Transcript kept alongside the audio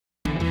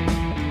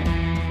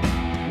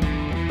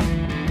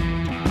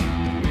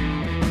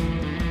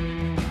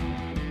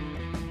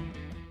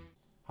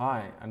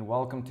Hi and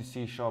welcome to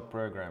C#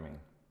 programming.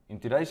 In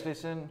today's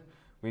lesson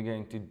we're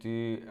going to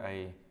do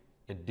a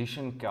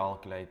addition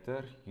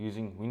calculator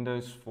using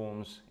Windows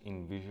Forms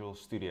in Visual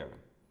Studio.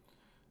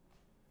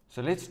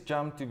 So let's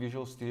jump to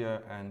Visual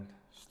Studio and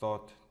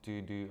start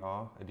to do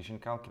our addition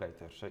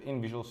calculator. So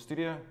in Visual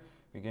Studio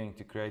we're going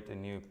to create a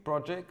new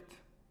project.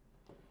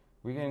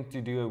 We're going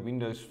to do a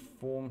Windows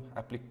Form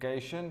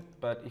application,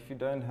 but if you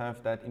don't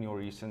have that in your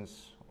recents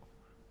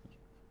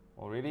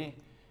already,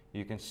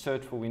 you can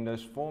search for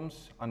Windows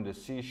Forms. Under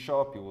C#,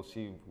 you will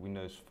see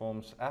Windows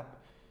Forms app.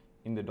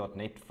 In the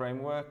 .NET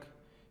framework,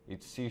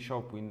 it's C#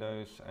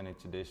 Windows and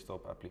it's a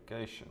desktop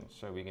application.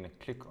 So we're going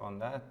to click on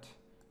that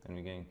and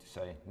we're going to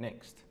say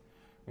next.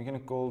 We're going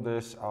to call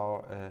this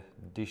our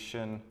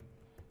addition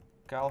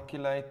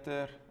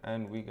calculator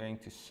and we're going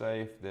to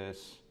save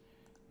this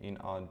in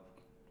our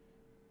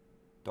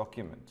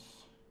documents.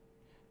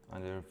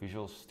 Under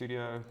Visual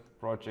Studio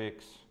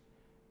Projects,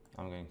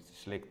 I'm going to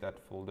select that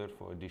folder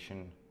for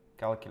addition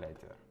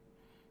calculator.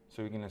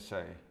 So we're going to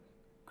say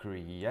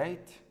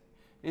create.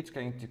 It's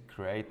going to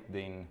create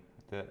then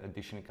the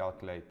addition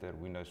calculator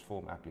Windows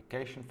Form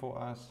application for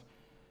us,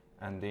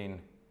 and then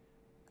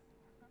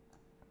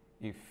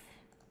if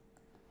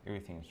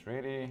everything is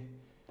ready,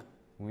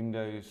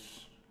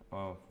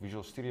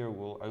 Visual Studio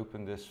will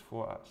open this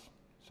for us.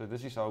 So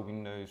this is our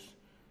Windows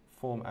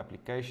Form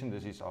application.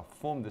 This is our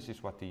form. This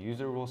is what the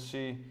user will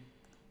see.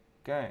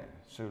 Okay,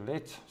 so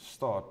let's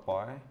start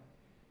by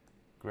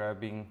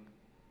grabbing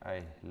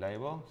a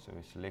label. So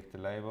we select the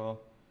label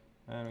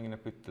and we're going to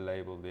put the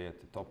label there at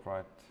the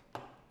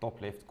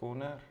top left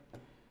corner.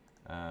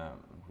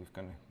 We're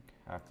going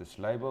to have this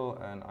label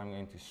and I'm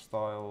going to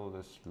style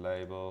this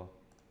label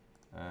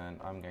and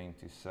I'm going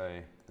to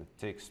say the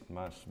text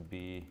must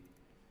be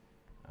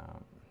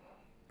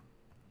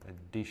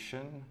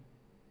addition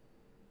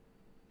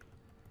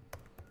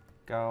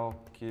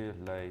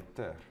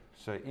calculator.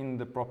 So in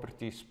the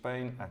properties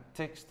pane at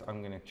text,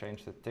 I'm going to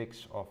change the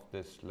text of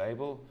this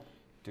label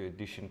to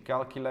addition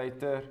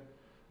calculator.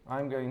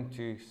 I'm going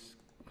to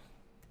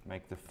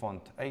make the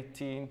font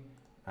 18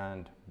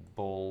 and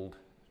bold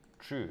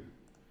true.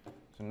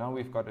 So now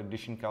we've got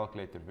addition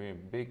calculator very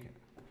big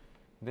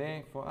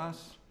there for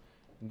us.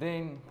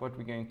 Then what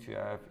we're going to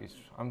have is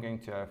I'm going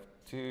to have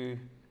two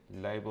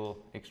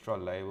extra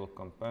label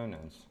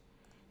components.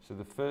 So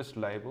the first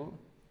label,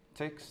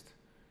 text,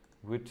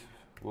 which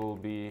will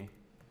be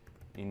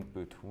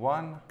input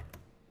 1,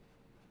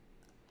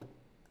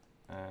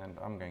 and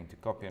I'm going to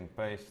copy and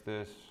paste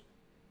this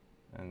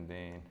and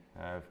then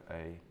have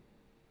a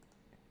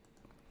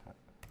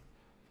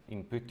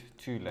input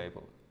 2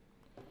 label.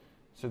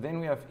 So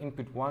then we have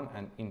input 1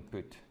 and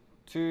input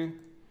 2.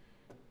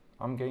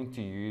 I'm going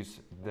to use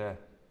the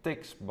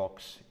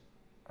Textbox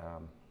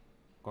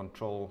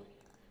control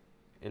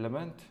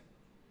element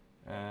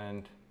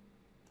and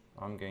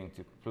I'm going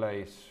to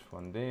place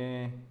one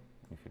there.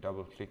 If you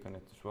double click on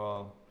it as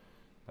well,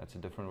 that's a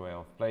different way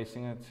of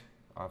placing it.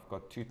 I've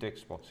got two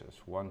text boxes,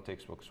 one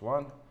Textbox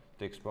 1,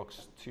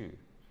 Textbox 2.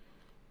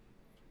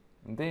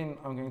 And then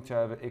I'm going to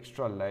have an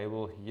extra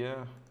label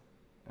here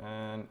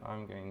and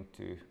I'm going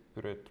to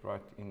put it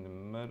right in the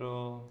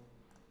middle.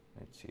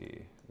 Let's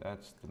see,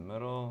 that's the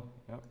middle,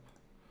 yep.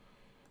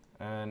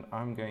 And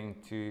I'm going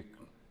to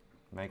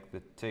make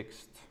the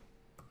text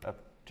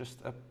just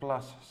a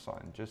plus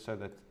sign, just so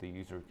that the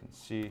user can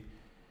see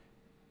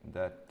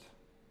that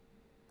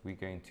we're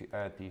going to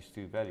add these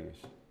two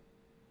values.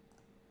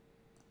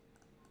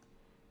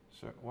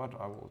 So what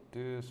I will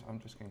do is I'm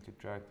just going to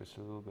drag this a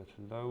little bit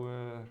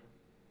lower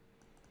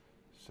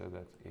so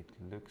that it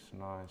looks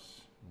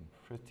nice and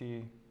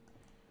pretty.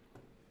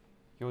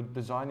 Your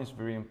design is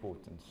very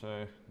important,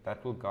 so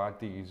that will guide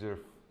the user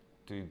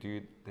to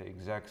do the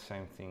exact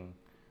same thing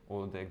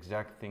or the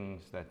exact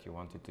things that you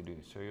want it to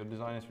do. So your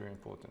design is very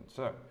important.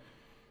 So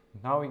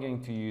now we're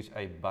going to use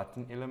a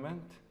button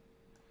element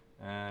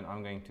and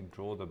I'm going to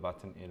draw the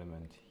button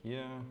element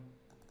here.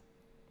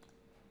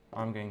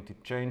 I'm going to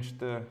change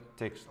the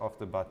text of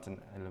the button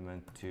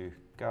element to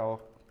calculate.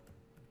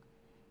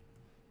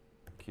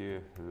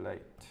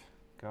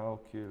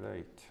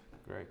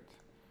 Great.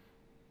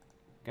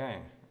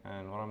 Okay,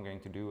 and what I'm going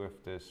to do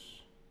with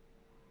this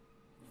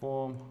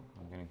form,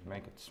 I'm going to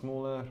make it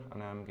smaller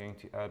and I'm going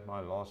to add my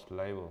last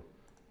label.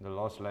 The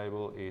last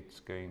label, it's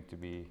going to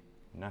be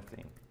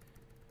nothing.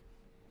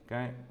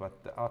 Okay,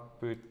 but the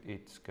output,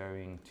 it's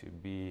going to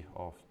be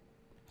of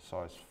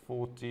size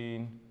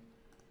 14.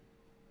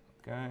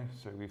 Okay,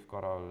 so we've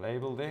got our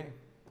label there.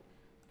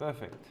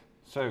 Perfect.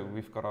 So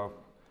we've got our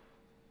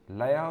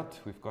layout,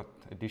 we've got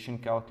addition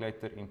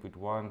calculator, input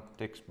 1,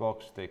 text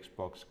box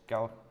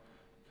calc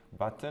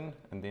button,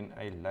 and then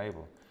a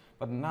label.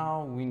 But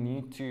now we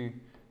need to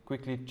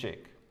quickly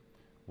check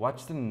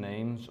what's the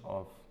names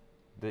of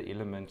the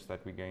elements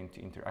that we're going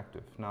to interact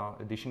with. Now,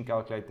 addition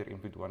calculator,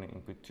 input 1 and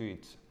input 2,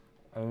 it's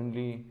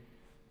only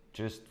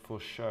just for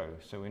show.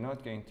 So we're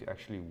not going to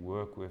actually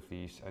work with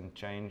these and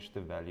change the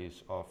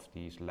values of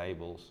these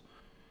labels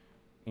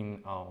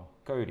in our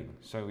coding.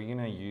 So we're going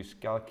to use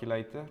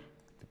calculator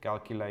to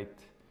calculate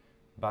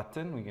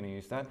button, we're going to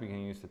use that. We're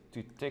going to use the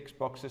two text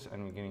boxes,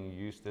 and we're going to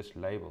use this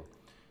label.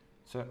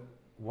 So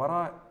what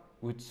I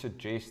would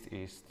suggest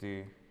is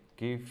to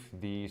give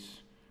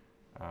these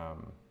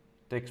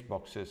text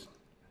boxes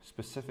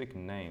specific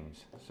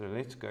names. So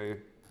let's go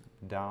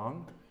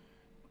down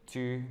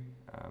to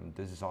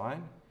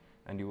design,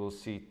 and you will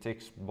see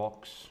text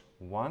box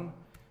 1,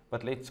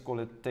 but let's call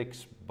it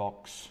text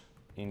box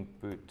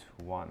input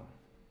 1.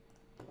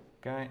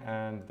 Okay,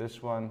 and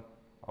this one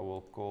I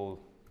will call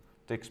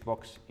text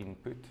box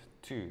input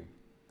 2.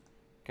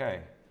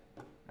 Okay,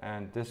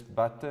 and this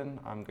button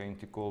I'm going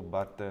to call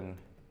button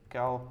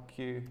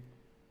calculate,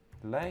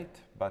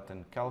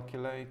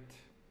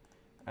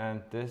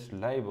 and this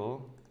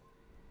label,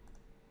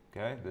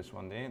 okay, this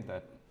one there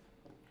that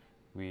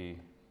we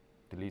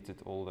deleted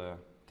all the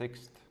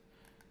text,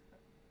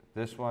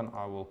 this one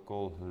I will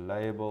call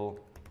label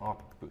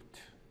output.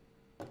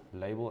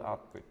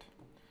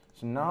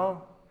 So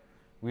now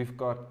we've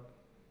got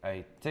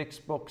a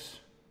text box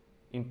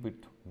input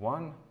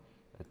 1,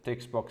 a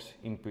text box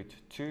input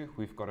 2,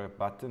 we've got a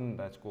button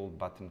that's called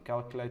button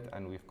calculate,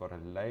 and we've got a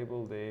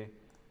label there,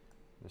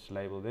 this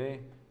label there,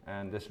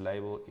 and this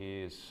label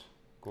is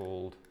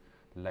called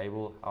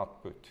label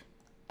output.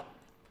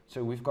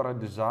 So we've got a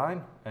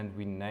design, and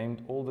we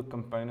named all the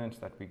components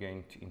that we're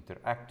going to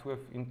interact with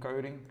in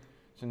coding.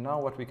 So now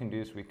what we can do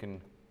is we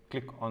can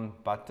click on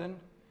button,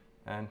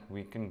 and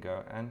we can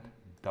go and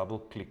double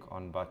click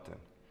on button.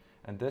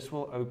 And this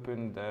will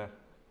open the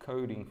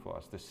coding for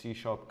us, the C#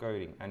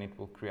 coding, and it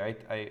will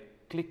create a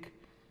click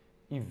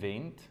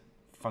event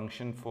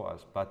function for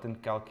us. Button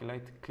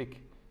calculate click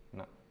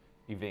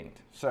event.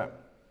 So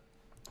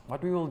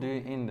what we will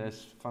do in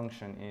this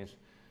function is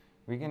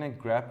we're going to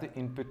grab the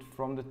input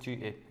from the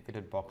two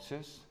edit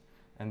boxes,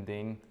 and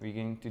then we're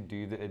going to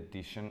do the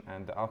addition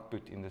and the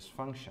output in this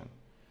function.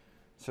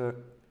 So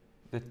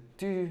the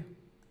two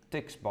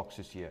text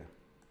boxes here,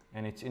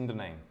 and it's in the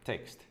name,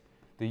 text.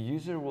 The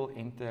user will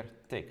enter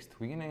text.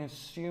 We're going to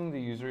assume the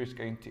user is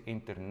going to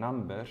enter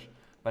numbers,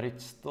 but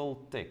it's still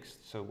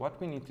text. So what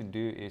we need to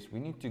do is we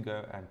need to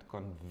go and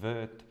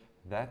convert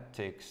that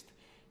text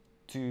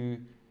to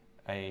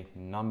a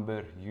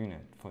number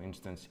unit, for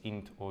instance,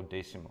 int or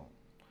decimal.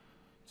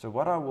 So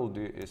what I will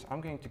do is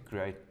I'm going to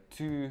create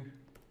two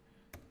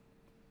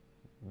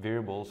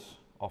variables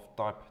of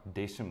type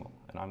decimal,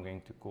 and I'm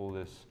going to call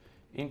this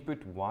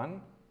input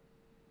 1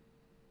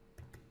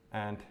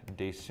 and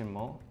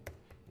decimal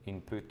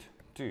input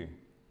 2.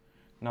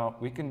 Now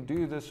we can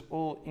do this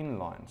all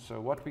inline. So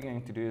what we're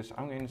going to do is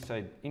I'm going to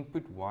say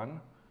input 1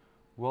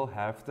 will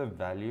have the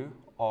value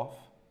of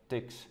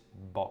text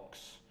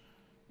box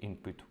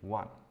input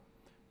 1,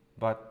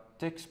 but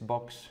text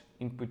box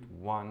input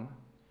 1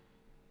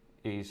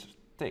 is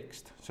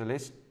text. So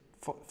let's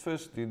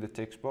first do the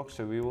text box.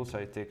 So we will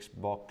say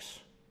text box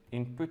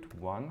input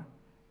 1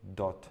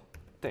 dot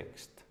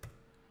text.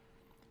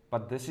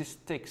 But this is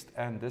text,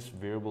 and this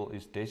variable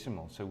is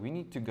decimal. So we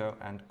need to go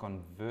and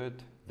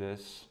convert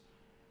this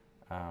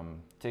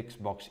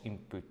text box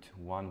input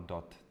 1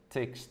 dot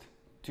text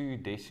to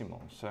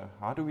decimal. So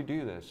how do we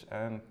do this?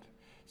 And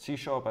C#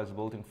 has a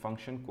built-in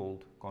function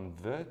called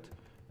convert,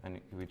 and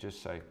we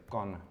just say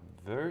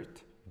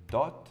convert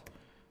dot,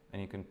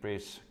 and you can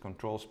press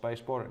Control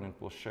spacebar, and it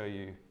will show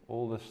you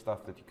all the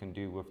stuff that you can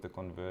do with the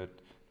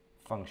convert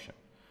function.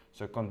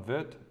 So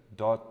convert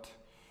dot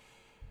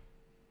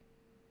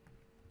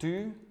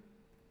to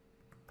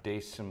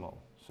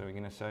decimal. So we're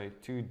going to say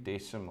to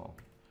decimal,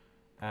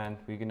 and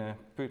we're going to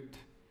put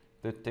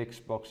the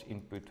text box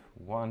input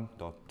 1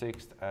 dot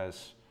text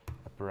as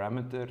a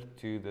parameter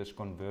to this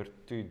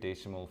convert to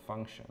decimal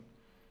function.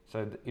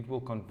 So it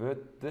will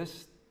convert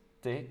this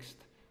text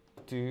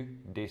to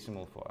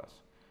decimal for us,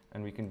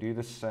 and we can do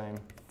the same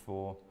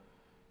for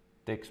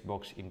text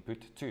box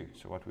input 2.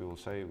 So what we will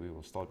say, we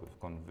will start with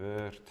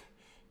convert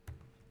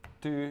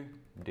to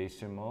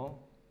decimal,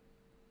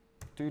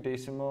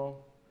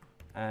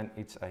 and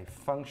it's a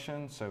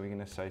function. So we're going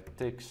to say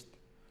text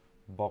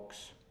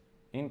box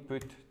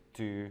input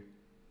 2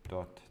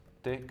 dot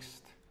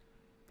text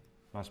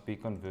must be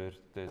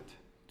converted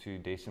to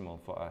decimal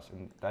for us,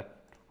 and that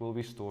will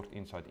be stored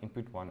inside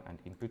input 1 and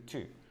input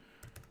 2.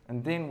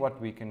 And then what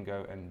we can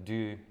go and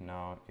do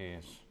now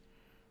is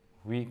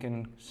we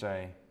can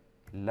say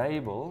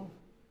label,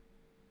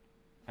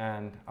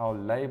 and our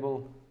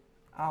label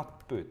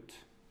output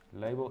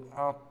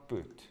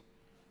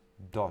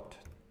dot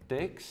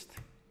text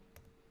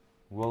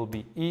will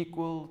be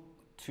equal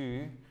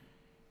to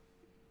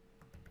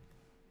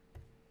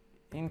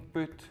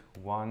input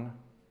 1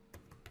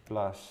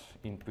 plus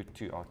input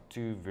 2, are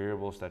two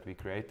variables that we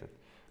created.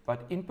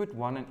 But input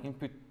 1 and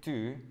input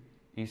 2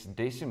 is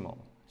decimal,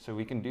 so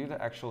we can do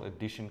the actual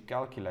addition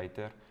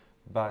calculator,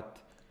 but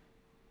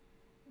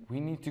we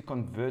need to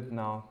convert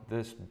now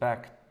this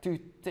back to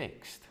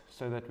text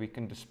so that we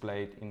can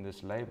display it in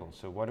this label.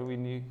 So what do we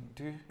need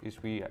to do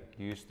is we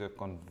use the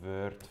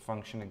convert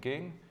function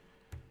again,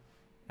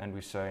 and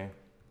we say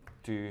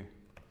to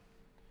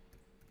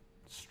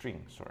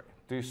string.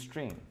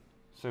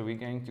 So we're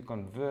going to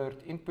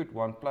convert input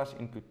 1 plus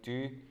input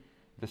 2.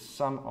 the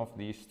sum of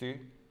these two.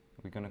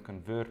 We're going to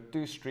convert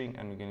to string,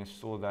 and we're going to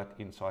store that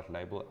inside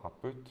label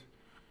output.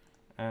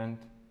 And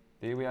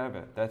there we have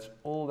it. That's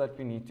all that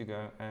we need to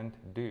go and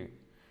do.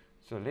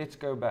 So let's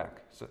go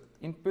back. So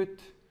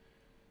input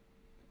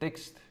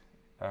text,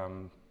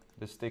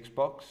 this text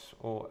box,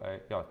 or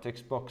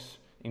text box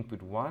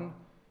input 1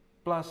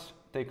 plus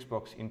text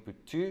box input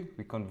 2.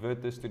 We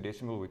convert this to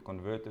decimal, we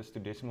convert this to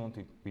decimal,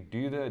 we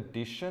do the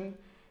addition,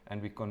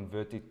 and we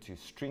convert it to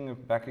string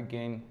back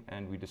again,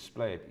 and we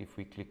display it if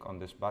we click on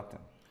this button.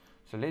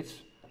 So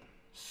let's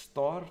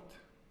start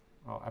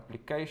our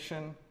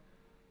application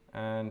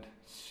and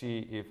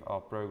see if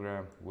our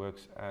program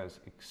works as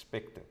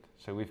expected.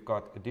 So we've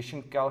got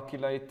addition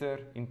calculator,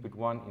 input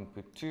 1,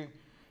 input 2,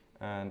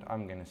 and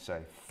I'm going to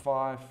say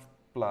 5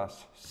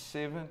 plus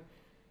 7,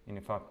 and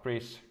if I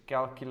press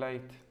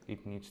calculate,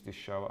 it needs to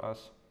show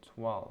us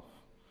 12.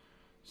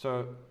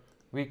 So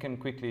we can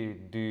quickly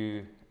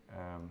do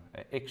an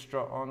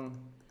extra on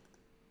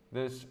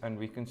this, and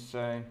we can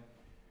say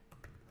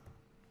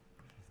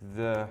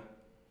the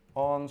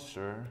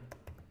answer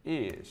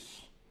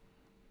is,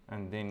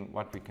 and then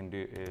what we can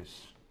do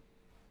is,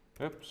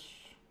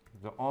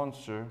 the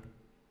answer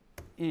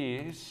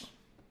is,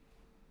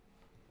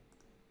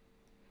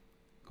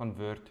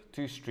 convert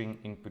to string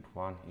input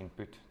 1,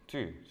 input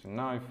 2. So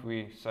now if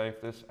we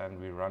save this and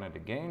we run it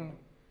again,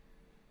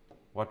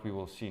 what we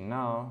will see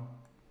now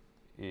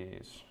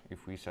is,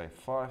 if we say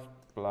 5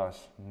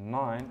 plus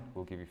 9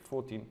 will give you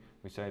 14,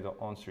 we say the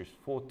answer is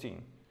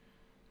 14.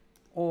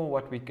 Or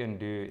what we can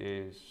do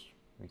is,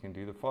 we can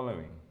do the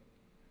following,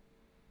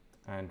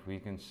 and we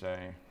can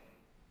say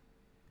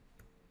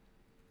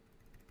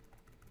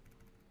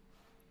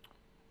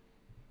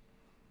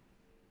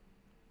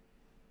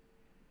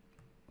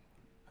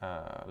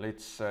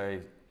let's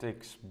say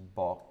text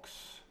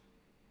box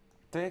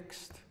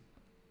text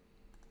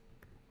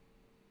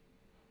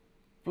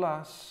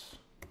plus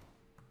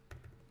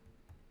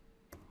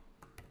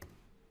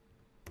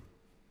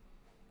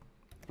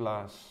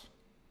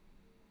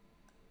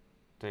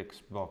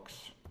text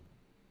box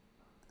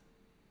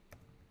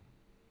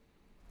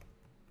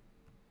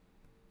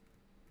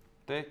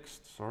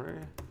text,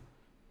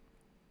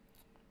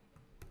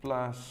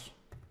 plus,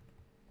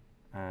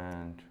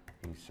 and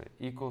we say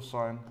equal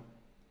sign,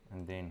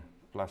 and then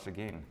plus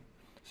again.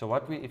 So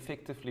what we're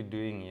effectively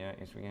doing here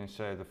is we're going to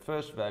say the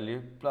first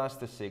value plus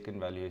the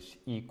second value is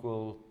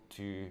equal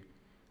to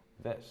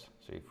this.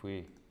 So if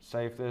we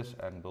save this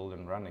and build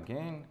and run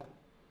again,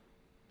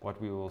 what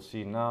we will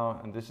see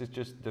now, and this is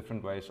just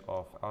different ways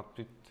of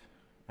output,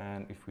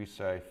 and if we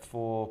say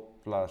 4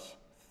 plus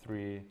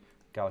 3,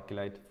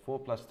 calculate, 4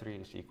 plus 3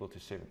 is equal to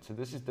 7. So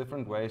this is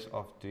different ways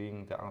of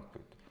doing the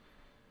output.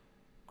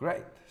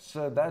 Great,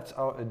 so that's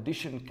our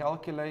addition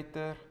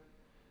calculator.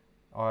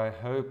 I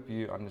hope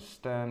you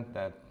understand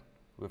that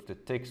with the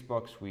text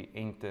box we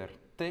enter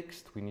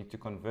text. We need to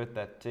convert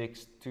that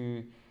text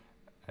to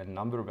a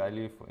number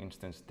value, for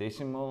instance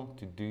decimal,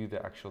 to do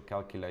the actual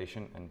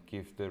calculation and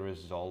give the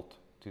result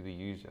to the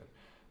user.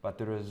 But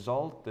the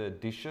result, the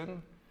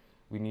addition,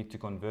 we need to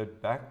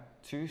convert back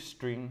to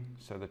string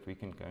so that we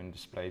can go and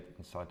display it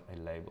inside a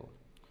label.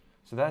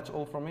 So that's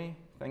all from me.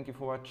 Thank you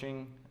for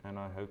watching, and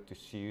I hope to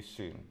see you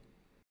soon.